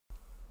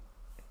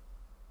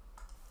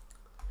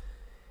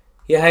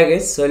Yeah, hi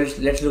guys. So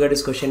let's look at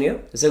this question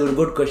here. It's a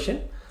good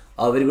question,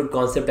 a very good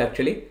concept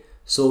actually.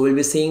 So we'll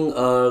be seeing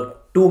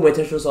two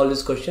methods to solve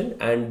this question,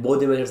 and both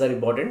the methods are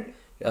important.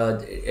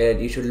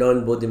 You should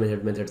learn both the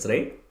methods,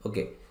 right?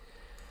 Okay.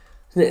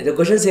 The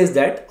question says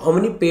that how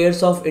many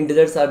pairs of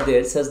integers are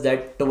there such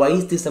that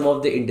twice the sum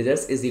of the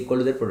integers is equal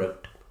to their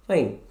product.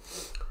 Fine.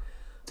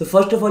 So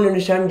first of all, you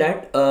understand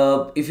that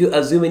if you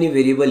assume any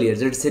variable here,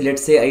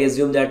 let's say I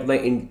assume that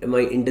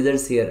my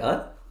integers here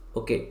are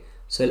okay.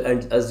 So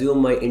I'll assume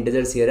my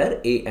integers here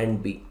are a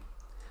and b.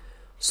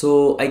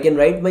 So I can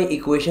write my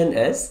equation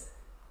as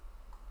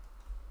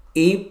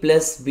a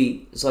plus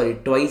b, sorry,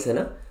 twice, है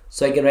ना?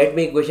 So I can write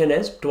my equation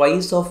as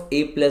twice of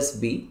a plus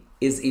b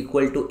is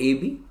equal to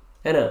ab,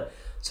 है ना?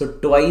 So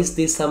twice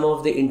the sum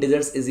of the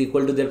integers is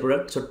equal to their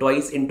product. So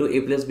twice into a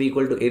plus b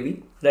equal to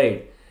ab,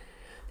 right?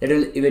 That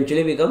will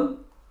eventually become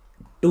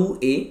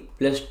 2a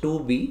plus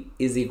 2b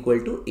is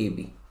equal to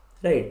ab,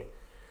 right?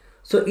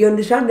 So you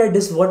understand that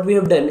this what we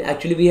have done,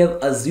 actually we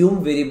have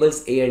assumed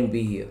variables a and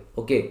b here,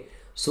 okay?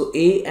 So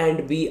a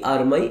and b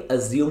are my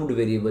assumed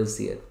variables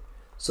here.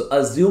 So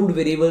assumed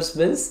variables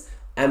means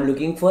I am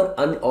looking for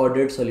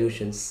unordered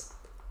solutions.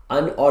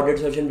 Unordered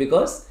solution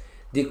because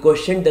the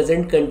question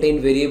doesn't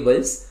contain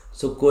variables.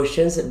 So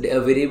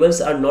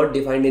variables are not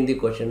defined in the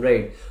question,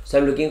 right? So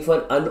I'm looking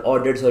for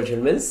unordered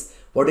solution. Means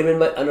what do you mean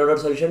by unordered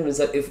solution? Means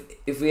that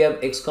if we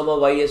have x comma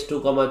y as 2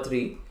 comma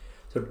 3,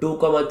 so 2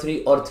 comma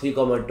 3 or 3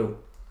 comma 2,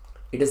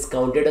 it is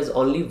counted as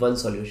only one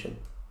solution.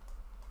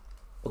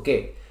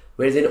 Okay.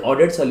 Whereas in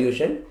ordered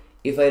solution,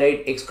 if I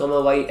write x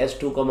comma y as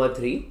 2 comma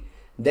 3,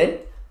 then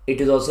it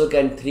is also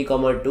 3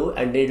 comma 2,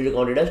 and then it will be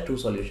counted as two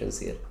solutions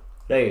here,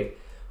 right?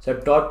 So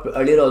I taught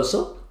earlier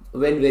also,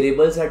 when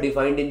variables are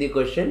defined in the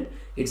question,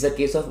 it's a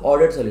case of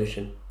ordered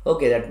solution.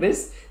 Okay, that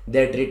means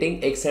they're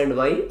treating x and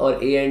y or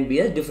a and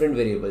b as different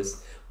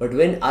variables. But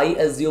when I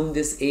assume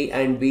this a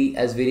and b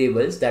as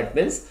variables, that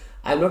means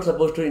I'm not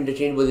supposed to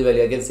interchange both the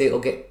value. I can say,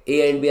 okay,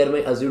 a and b are my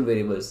assumed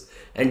variables,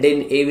 and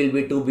then a will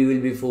be 2, b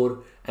will be 4,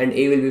 and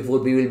a will be 4,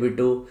 b will be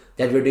 2.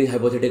 That we're doing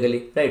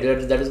hypothetically, right?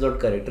 That is not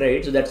correct,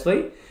 right? So that's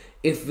why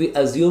if we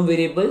assume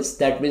variables,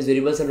 that means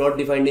variables are not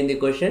defined in the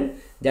question.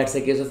 That's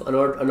a case of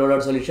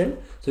unordered solution.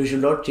 So we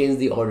should not change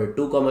the order.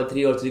 2 comma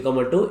 3 or 3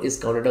 comma 2 is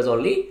counted as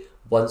only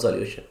one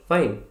solution.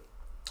 Fine.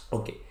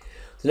 Okay.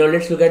 So now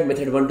let's look at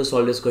method 1 to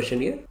solve this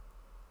question here.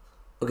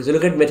 Okay, so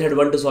look at method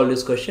 1 to solve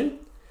this question.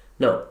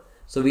 Now,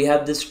 so we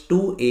have this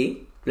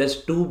 2a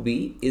plus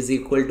 2b is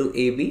equal to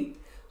ab.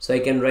 So I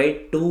can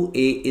write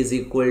 2a is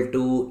equal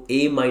to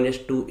a minus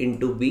 2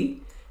 into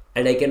b,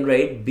 and I can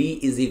write b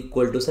is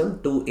equal to some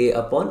 2a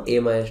upon a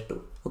minus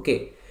 2.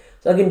 Okay.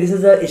 So again, this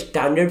is a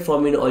standard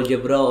form in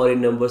algebra or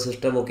in number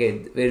system,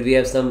 okay, where we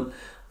have some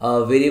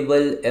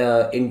variable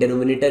in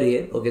denominator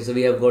here. Okay, so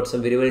we have got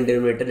some variable in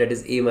denominator, that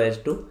is a minus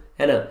 2,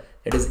 and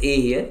that is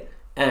a here,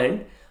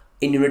 and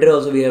in numerator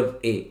also we have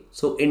a.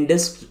 So in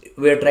this,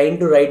 we are trying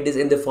to write this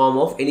in the form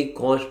of any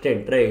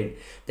constant, right?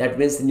 That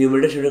means the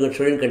numerator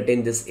shouldn't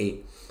contain this a.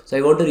 So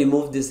I want to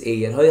remove this a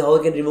here. How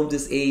I can remove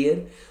this a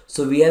here?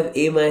 So we have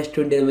a minus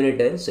 2 in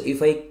denominator. So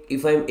if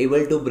I'm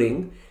able to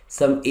bring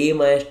some a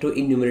minus 2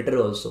 in numerator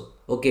also,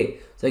 okay,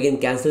 so I can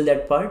cancel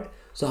that part.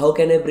 So how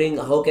can I bring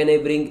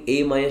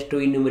a minus 2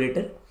 in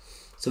numerator?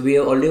 So we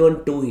have only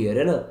one 2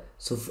 here, right?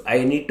 So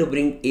I need to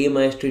bring a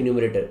minus 2 in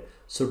numerator.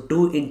 So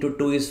 2 into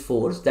 2 is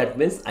 4. So that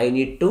means I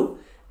need to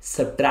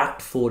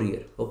subtract 4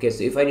 here. Okay,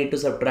 so if I need to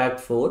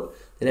subtract 4,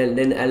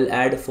 then I'll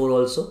add 4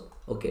 also.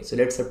 Okay, so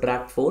let's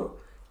subtract 4,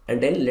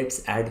 and then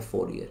let's add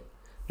 4 here.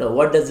 Now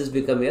what does this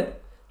become here?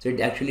 So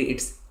it actually,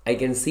 I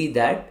can see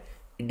that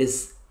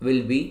this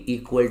will be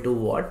equal to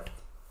what?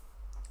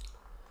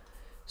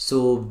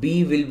 So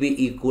b will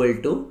be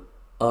equal to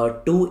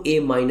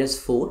 2a minus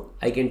 4.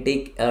 I can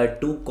take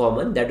 2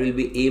 common, that will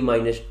be a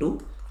minus 2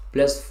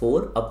 plus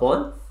 4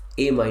 upon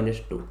a minus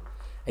 2.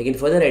 I can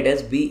further write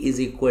as b is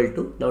equal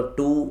to, now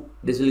 2,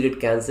 this will get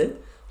cancelled,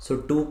 so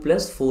 2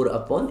 plus 4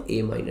 upon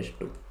a minus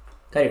 2.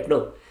 Correct?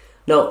 No.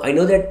 Now I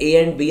know that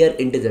a and b are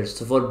integers.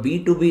 So for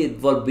b to be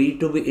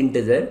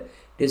integer,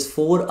 this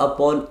 4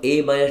 upon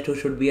a minus 2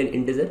 should be an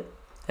integer.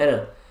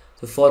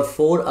 So for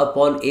 4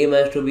 upon a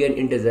minus 2 be an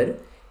integer,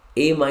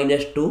 a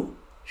minus 2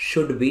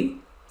 should be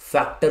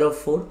factor of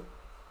 4.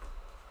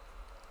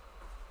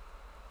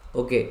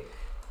 Okay,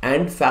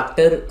 and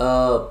factors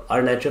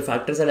are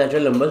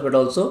natural numbers, but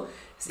also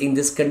in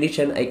this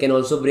condition I can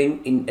also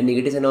bring in a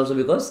negative sign also,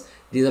 because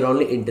these are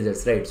only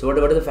integers, right? So what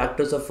are the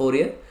factors of 4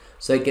 here?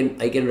 So I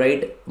can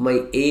write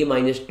my a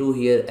minus 2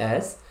 here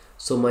as,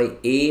 so my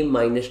a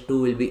minus 2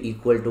 will be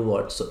equal to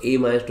what? So a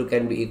minus 2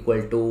 can be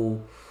equal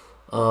to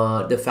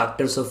the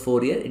factors of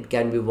 4 here. It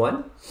can be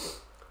 1,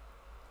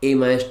 a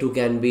minus 2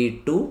 can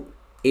be 2,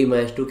 a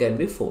minus 2 can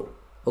be 4.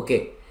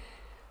 Okay,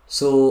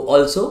 so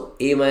also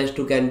a minus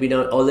 2 can be,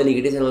 now all the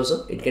negatives, and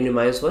also it can be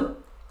minus 1,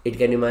 it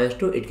can be minus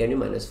 2, it can be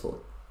minus 4.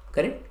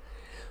 Correct?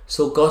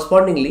 So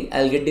correspondingly,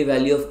 I'll get the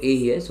value of a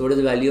here. So what is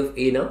the value of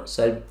a now?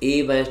 So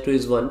a minus 2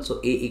 is 1, so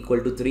a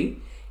equal to 3.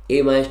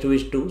 A minus 2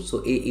 is 2, so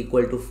a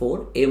equal to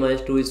 4. A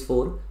minus 2 is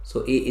 4,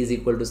 so a is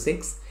equal to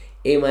 6.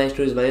 A minus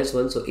 2 is minus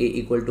 1, so A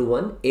equal to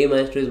 1. A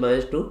minus 2 is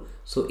minus 2,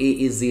 so A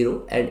is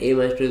 0. And A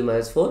minus 2 is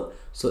minus 4,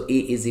 so A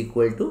is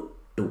equal to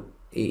 2.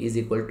 A is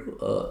equal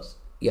to,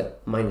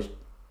 minus.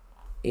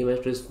 A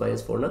minus 2 is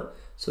minus 4 now,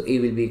 so A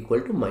will be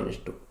equal to minus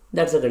 2.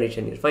 That's the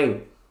condition here,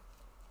 fine.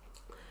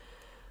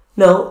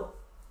 Now,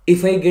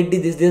 if I get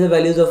these are the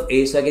values of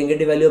A, so I can get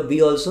the value of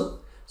B also.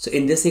 So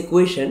in this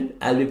equation,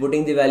 I'll be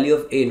putting the value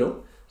of A,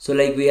 no? So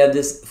like we have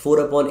this 4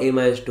 upon A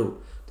minus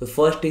 2. The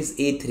first is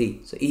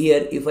A3. So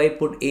here, if I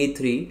put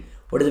A3,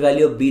 what is the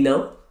value of B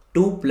now?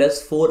 2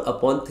 plus 4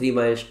 upon 3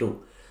 minus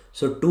 2.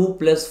 So 2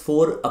 plus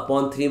 4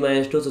 upon 3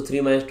 minus 2. So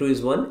 3 minus 2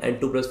 is 1 and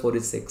 2 plus 4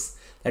 is 6.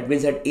 That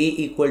means at A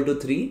equal to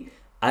 3,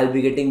 I'll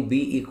be getting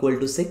B equal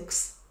to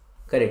 6.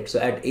 Correct. So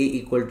at A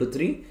equal to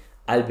 3,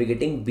 I'll be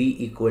getting B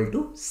equal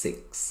to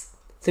 6.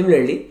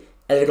 Similarly,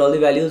 I'll get all the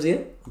values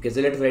here. Okay,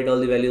 so let's write all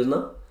the values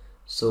now.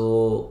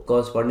 So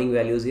corresponding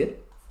values here.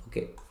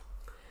 Okay.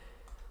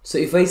 So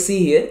if I see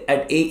here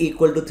at A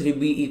equal to 3,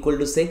 B equal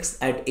to 6,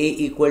 at A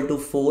equal to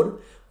 4,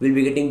 we'll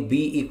be getting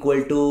B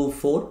equal to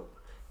 4.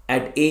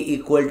 At A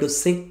equal to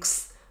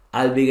 6,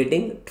 I'll be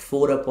getting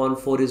 4 upon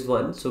 4 is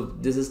 1. So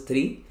this is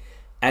 3.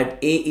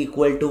 At A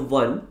equal to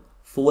 1,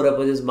 4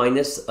 upon is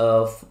minus,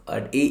 at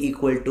A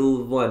equal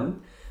to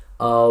 1,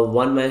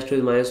 1 minus 2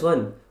 is minus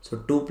 1. So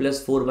 2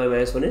 plus 4 by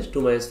minus 1 is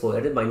 2 minus 4,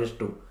 that is minus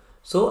 2.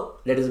 So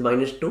that is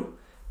minus 2.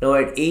 Now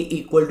at A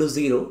equal to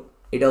 0,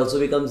 it also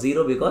becomes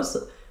 0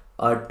 because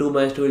 2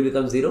 minus 2 will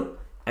become 0.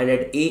 And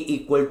at A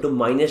equal to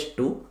minus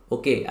 2,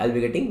 okay, I'll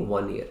be getting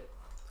 1 here.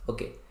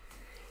 Okay.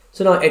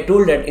 So now I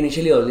told that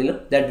initially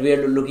also that we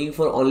are looking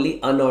for only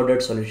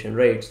unordered solution,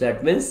 right? So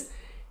that means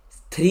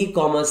 3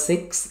 comma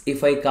 6,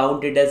 if I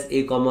count it as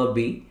A comma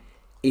B,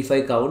 if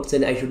I count,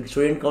 then I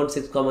shouldn't count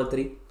 6 comma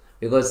 3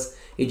 because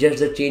it's just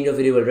the change of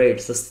variable, right?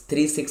 So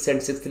 3 6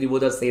 and 6 3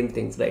 both are same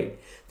things, right?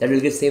 That will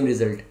give same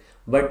result.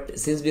 But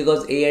since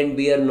because A and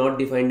B are not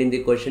defined in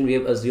the question, we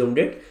have assumed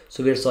it.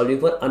 So we are solving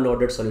for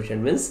unordered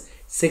solution, means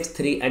 6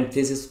 3 and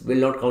 3 6 will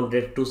not count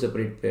as two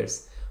separate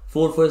pairs.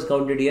 4 4 is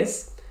counted,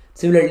 yes.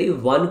 Similarly,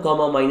 1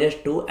 comma minus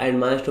 2 and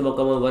minus 2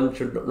 comma 1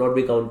 should not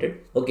be counted.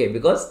 Okay,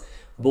 because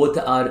both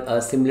are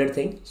a similar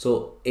thing.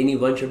 So any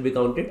one should be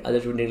counted,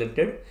 other should be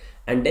neglected.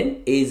 And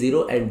then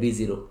A0 and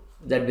B0.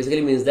 That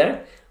basically means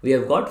that we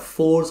have got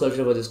 4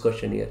 solutions for this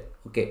question here.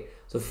 Okay,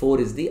 so 4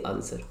 is the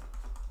answer.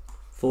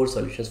 4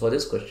 solutions for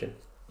this question.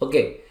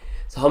 Okay,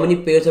 so how many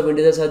pairs of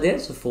integers are there?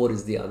 So 4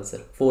 is the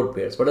answer. 4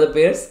 pairs. What are the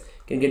pairs?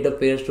 Can get the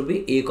pairs to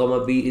be A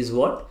comma B is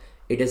what?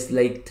 It is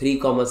like 3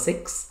 comma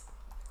 6.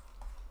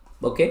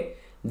 Okay,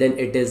 then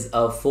it is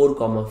 4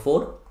 comma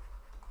 4.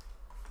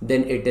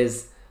 Then it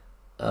is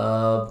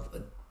 1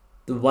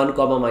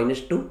 comma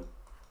minus 2.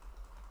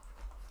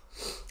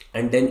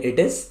 And then it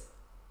is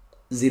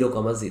 0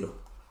 comma 0.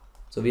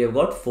 So we have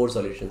got 4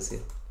 solutions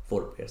here.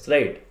 4 pairs,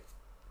 right?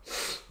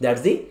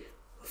 That's the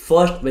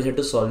first method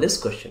to solve this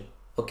question.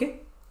 Okay,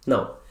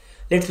 now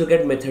let's look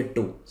at method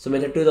 2. So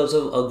method 2 is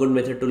also a good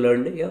method to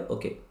learn. Yeah,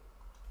 okay.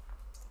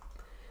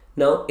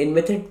 Now in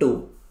method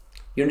 2,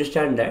 you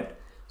understand that.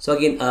 So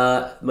again,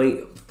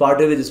 my part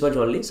will be this much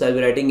only. So I'll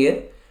be writing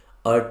here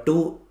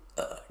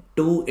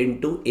 2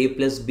 into A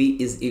plus B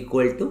is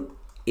equal to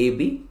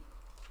AB.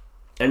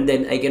 And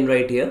then I can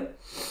write here.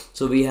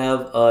 So we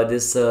have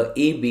this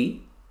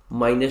AB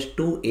minus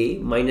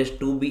 2A minus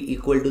 2B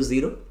equal to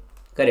 0.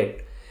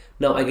 Correct.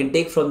 Now I can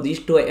take from these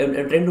two. I'm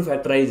trying to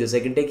factorize this. I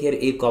can take here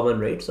A common,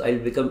 right? So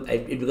it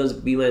becomes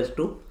B minus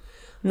 2.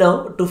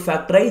 Now to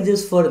factorize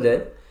this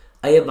further,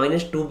 I have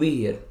minus 2B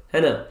here.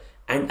 Hai.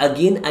 And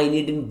again I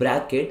need in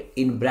bracket.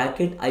 In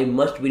bracket I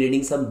must be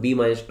needing some B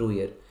minus 2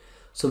 here.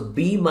 So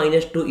B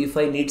minus 2, if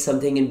I need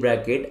something in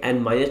bracket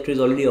and minus 2 is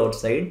already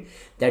outside,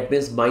 that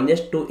means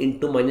minus 2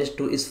 into minus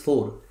 2 is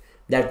 4.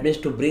 That means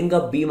to bring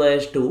up B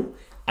minus 2,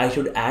 I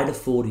should add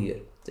 4 here.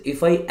 So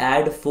if I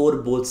add 4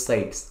 both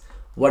sides,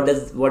 how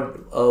does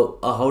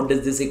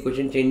this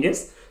equation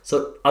changes?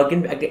 So I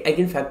can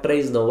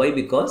factorize now. Why?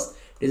 Because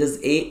this is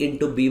A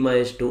into B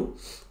minus 2.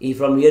 If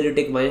from here you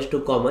take minus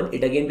 2 common,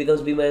 it again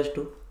becomes B minus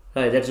 2.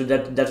 Right, that's what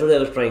I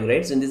was trying,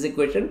 right? So in this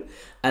equation,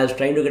 I was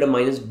trying to get a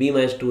minus B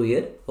minus 2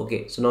 here.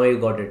 Okay, so now I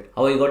got it.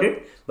 How I got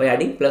it? By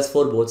adding plus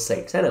 4 both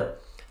sides,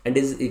 and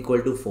this is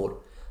equal to 4.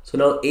 So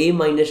now A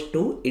minus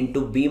 2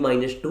 into B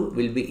minus 2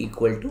 will be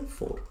equal to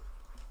 4.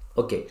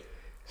 Okay,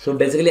 so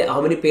basically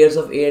how many pairs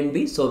of A and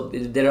B? So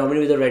there are how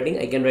many ways of writing?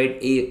 I can write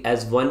A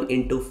as 1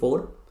 into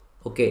 4.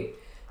 Okay,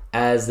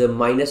 as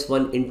minus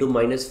 1 into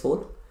minus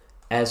 4,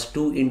 as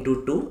 2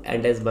 into 2,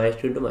 and as minus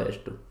 2 into minus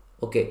 2.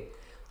 Okay.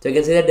 So I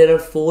can say that there are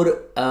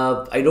 4,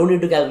 I don't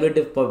need to calculate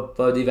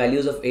the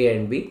values of A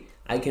and B.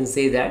 I can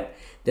say that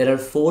there are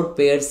 4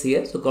 pairs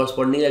here. So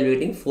correspondingly, I'll be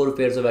getting 4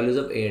 pairs of values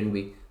of A and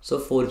B. So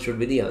 4 should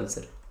be the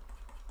answer.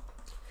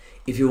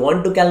 If you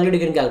want to calculate, you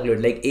can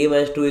calculate. Like A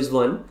minus 2 is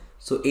 1.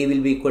 So A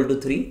will be equal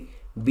to 3.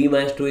 B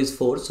minus 2 is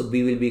 4. So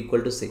B will be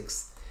equal to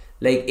 6.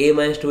 Like A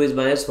minus 2 is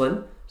minus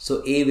 1.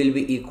 So A will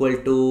be equal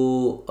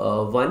to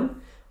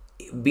 1.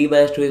 B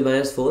minus 2 is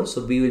minus 4.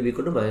 So B will be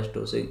equal to minus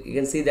 2. So you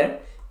can see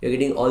that you're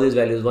getting all these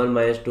values 1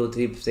 minus 2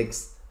 3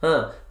 6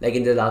 Like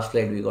in the last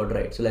slide we got,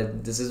 right? So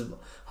like this is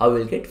how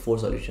we'll get 4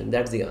 solutions.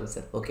 That's the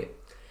answer. Okay,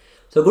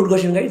 so good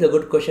question guys, a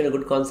good question, a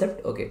good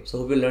concept. Okay, so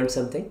hope you learned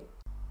something.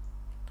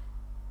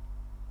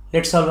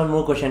 Let's solve one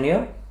more question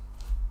here.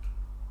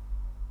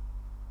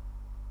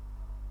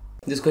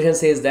 This question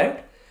says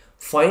that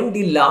find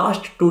the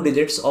last 2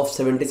 digits of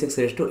 76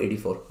 raised to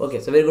 84. Okay,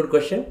 so very good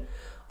question.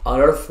 A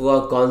lot of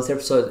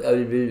concepts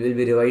will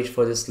be revised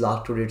for this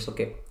last 2 digits.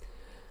 Okay,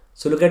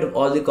 so look at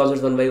all the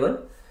concepts one by one.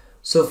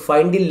 So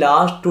find the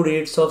last 2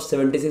 digits of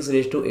 76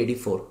 raised to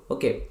 84.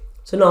 Okay,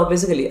 so now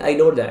basically I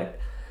know that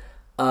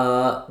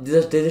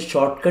there's a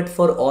shortcut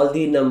for all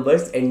the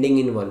numbers ending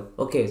in 1.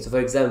 Okay, so for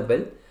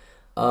example,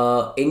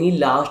 any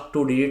last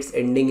 2 digits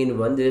ending in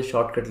 1, there's a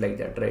shortcut like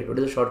that, right? What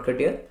is the shortcut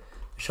here?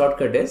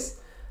 Shortcut is,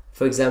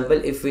 for example,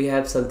 if we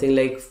have something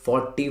like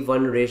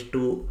 41 raised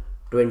to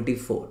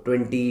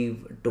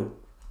 22.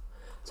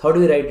 So how do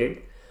we write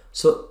it?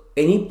 So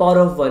any power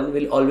of 1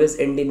 will always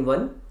end in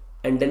 1,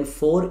 and then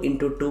 4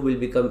 into 2 will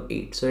become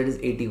 8. So it is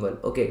 81.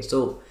 Okay,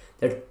 so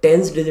the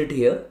 10th digit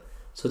here,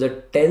 so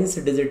the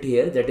 10th digit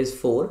here, that is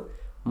 4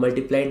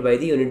 multiplied by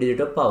the unit digit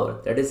of power,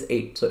 that is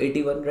 8. So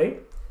 81,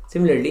 right?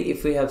 Similarly,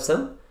 if we have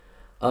some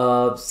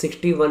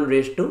 61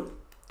 raised to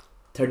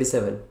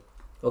 37.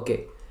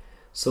 Okay,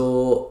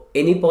 so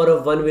any power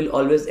of 1 will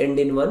always end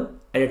in 1,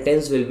 and the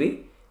tens will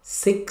be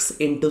 6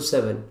 into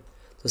 7.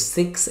 So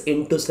 6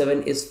 into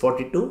 7 is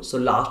 42. So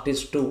last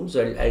is 2.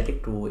 So I'll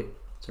take 2 away.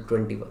 So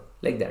 21,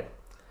 like that.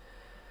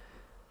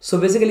 So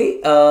basically,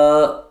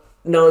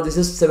 now this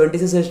is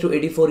 76 raised to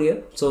 84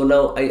 here. So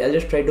now I'll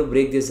just try to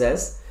break this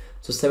as,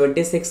 so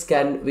 76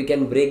 we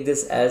can break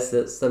this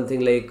as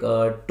something like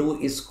 2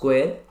 is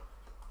square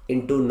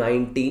into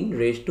 19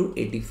 raised to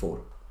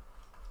 84.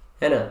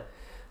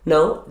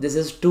 Now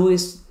this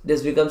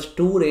becomes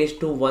 2 raised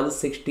to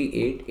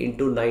 168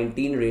 into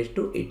 19 raised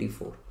to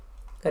 84.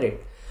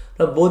 Correct.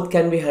 Now both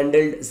can be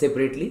handled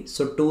separately.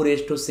 So 2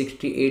 raised to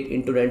 68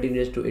 into 19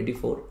 raised to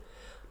 84.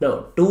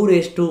 Now 2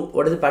 raised to,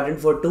 what is the pattern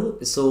for 2?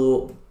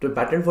 So the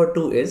pattern for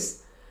 2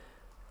 is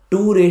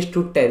 2 raised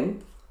to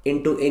 10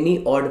 into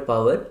any odd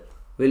power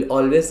will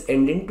always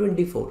end in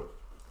 24.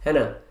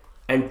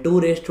 And 2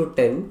 raised to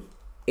 10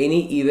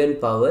 any even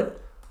power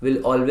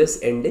will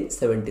always end in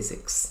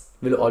 76.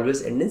 Will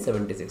always end in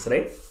 76,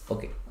 right?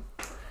 Okay.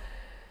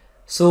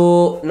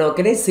 So now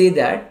can I say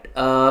that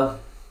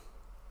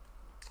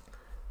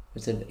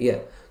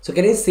so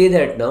can I say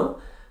that now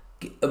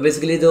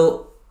basically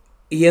though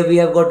here we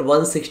have got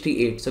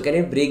 168. So can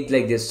I break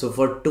like this? So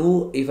for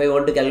 2, if I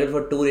want to calculate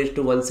for 2 raised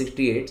to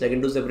 168, so I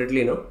can do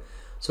separately,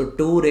 So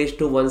 2 raised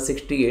to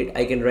 168,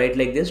 I can write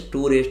like this: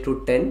 2 raised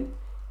to 10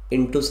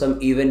 into some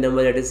even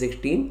number, that is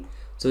 16.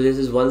 So this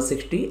is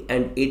 160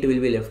 and 8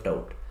 will be left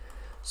out.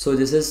 So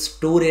this is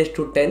 2 raised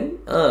to 10,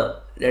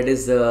 that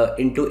is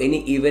into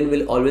any even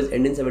will always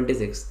end in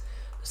 76.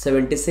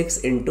 76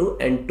 into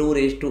and 2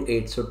 raised to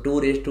 8. So 2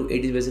 raised to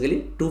 8 is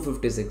basically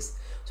 256.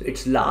 So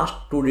its last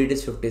 2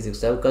 digits is 56.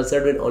 So I am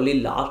considering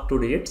only last 2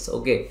 digits.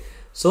 Okay.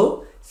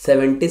 So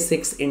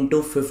 76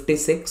 into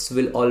 56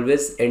 will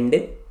always end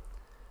in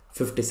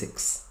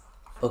 56.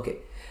 Okay.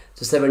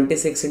 So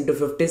 76 into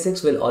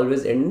 56 will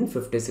always end in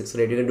 56.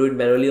 Right. You can do it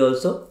manually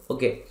also.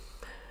 Okay.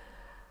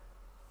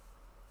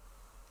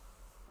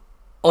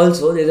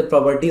 Also, there is a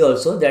property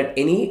also that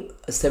any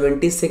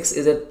 76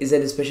 is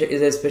a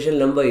special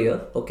number here.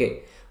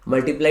 Okay,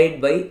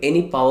 multiplied by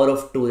any power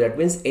of 2. That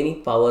means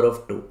any power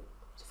of 2.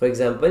 So for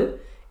example,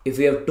 if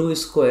we have 2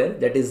 square,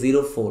 that is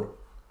 04.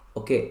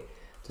 Okay,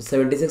 so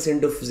 76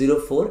 into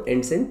 04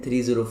 ends in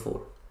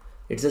 304.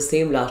 It's the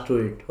same last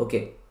 2 digit.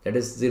 Okay, that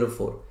is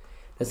 04.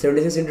 Now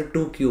 76 into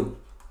 2 cube,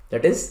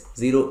 that is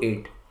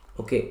 08.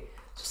 Okay,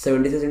 so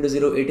 76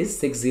 into 08 is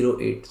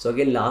 608. So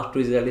again, last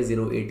 2 is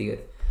exactly 08 here.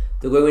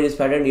 So going with this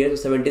pattern here, so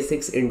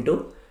 76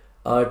 into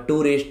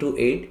 2 raised to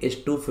 8 is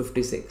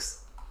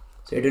 256.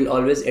 So it will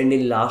always end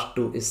in last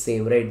 2 is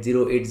same, right?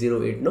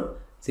 0808, no?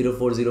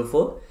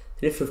 0404,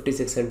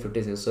 56 and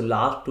 56. So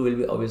last 2 will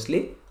be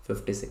obviously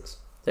 56.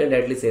 So I can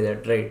directly say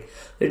that, right?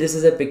 So this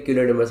is a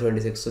peculiar number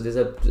 76. So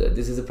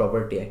this is a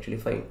property actually,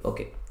 fine.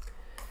 Okay.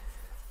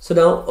 So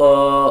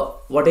now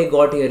what I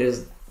got here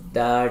is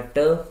that,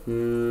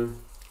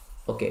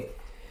 okay.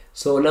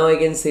 So now I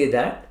can say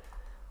that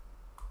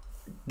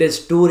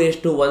this 2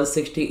 raised to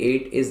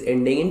 168 is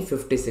ending in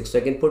 56. So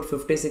I can put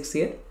 56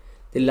 here.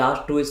 The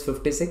last 2 is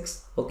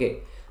 56. Okay.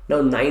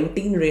 Now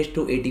 19 raised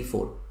to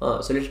 84.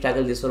 So let's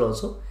tackle this one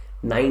also.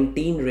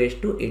 19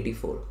 raised to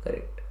 84.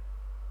 Correct.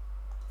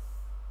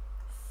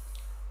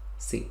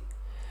 See.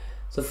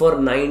 So for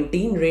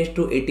 19 raised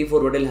to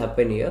 84, what will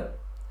happen here?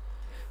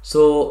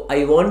 So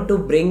I want to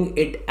bring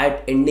it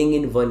at ending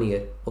in 1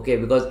 here. Okay.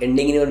 Because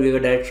ending in 1 we have a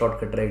direct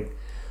shortcut, right?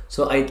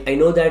 So I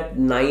know that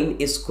 9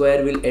 is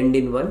square will end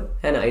in 1,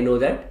 and I know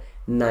that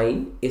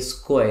 9 is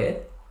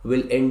square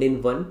will end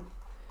in 1.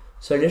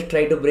 So I'll just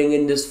try to bring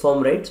in this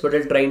form, right? So what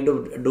I'll try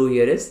to do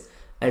here is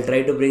I'll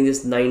try to bring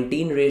this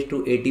 19 raised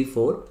to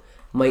 84.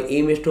 My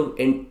aim is to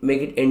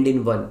make it end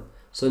in 1.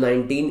 So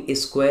 19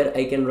 is square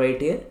I can write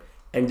here,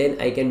 and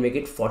then I can make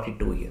it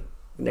 42 here.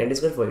 19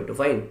 square 42,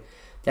 fine.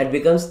 That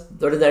becomes,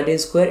 what is 19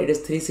 square? It is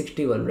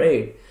 361,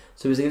 right?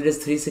 So basically it is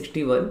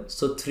 361.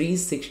 So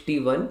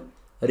 361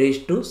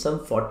 raised to some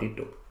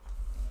 42.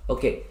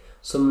 Okay.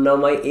 So now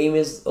my aim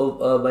is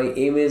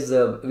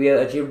we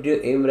have achieved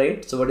your aim,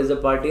 right? So what is the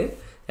part here?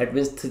 That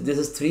means this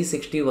is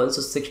 361.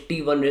 So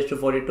 61 raised to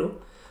 42.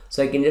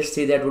 So I can just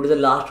say that what is the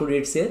last two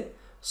digits here?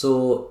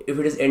 So if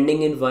it is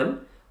ending in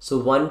 1, so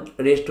 1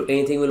 raised to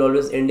anything will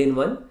always end in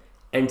 1,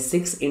 and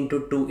 6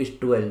 into 2 is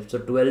 12. So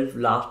 12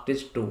 last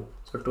is 2.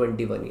 So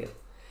 21 here.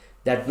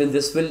 That means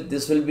this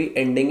will be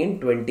ending in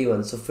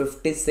 21. So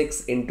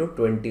 56 into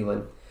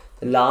 21.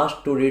 The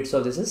last two digits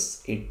of this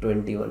is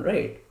 821,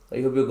 right?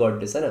 I hope you got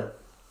this, Anna.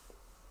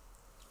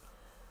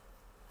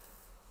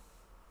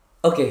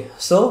 Okay,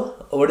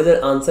 so what is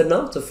the answer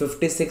now? So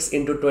 56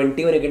 into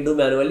 21 you can do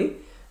manually.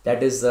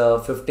 That is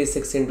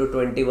 56 into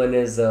 21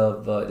 is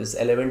this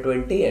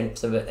 1120 and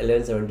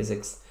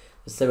 1176.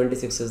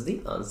 76 is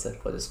the answer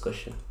for this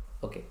question.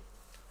 Okay,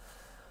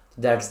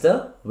 that's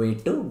the way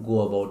to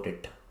go about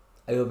it.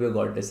 I hope you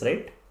got this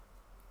right.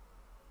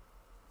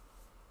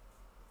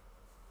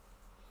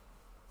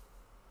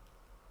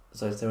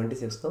 Sorry,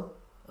 76 no?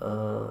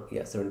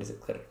 Yeah,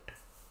 76, correct.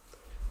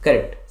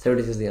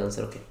 76 is the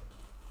answer, okay.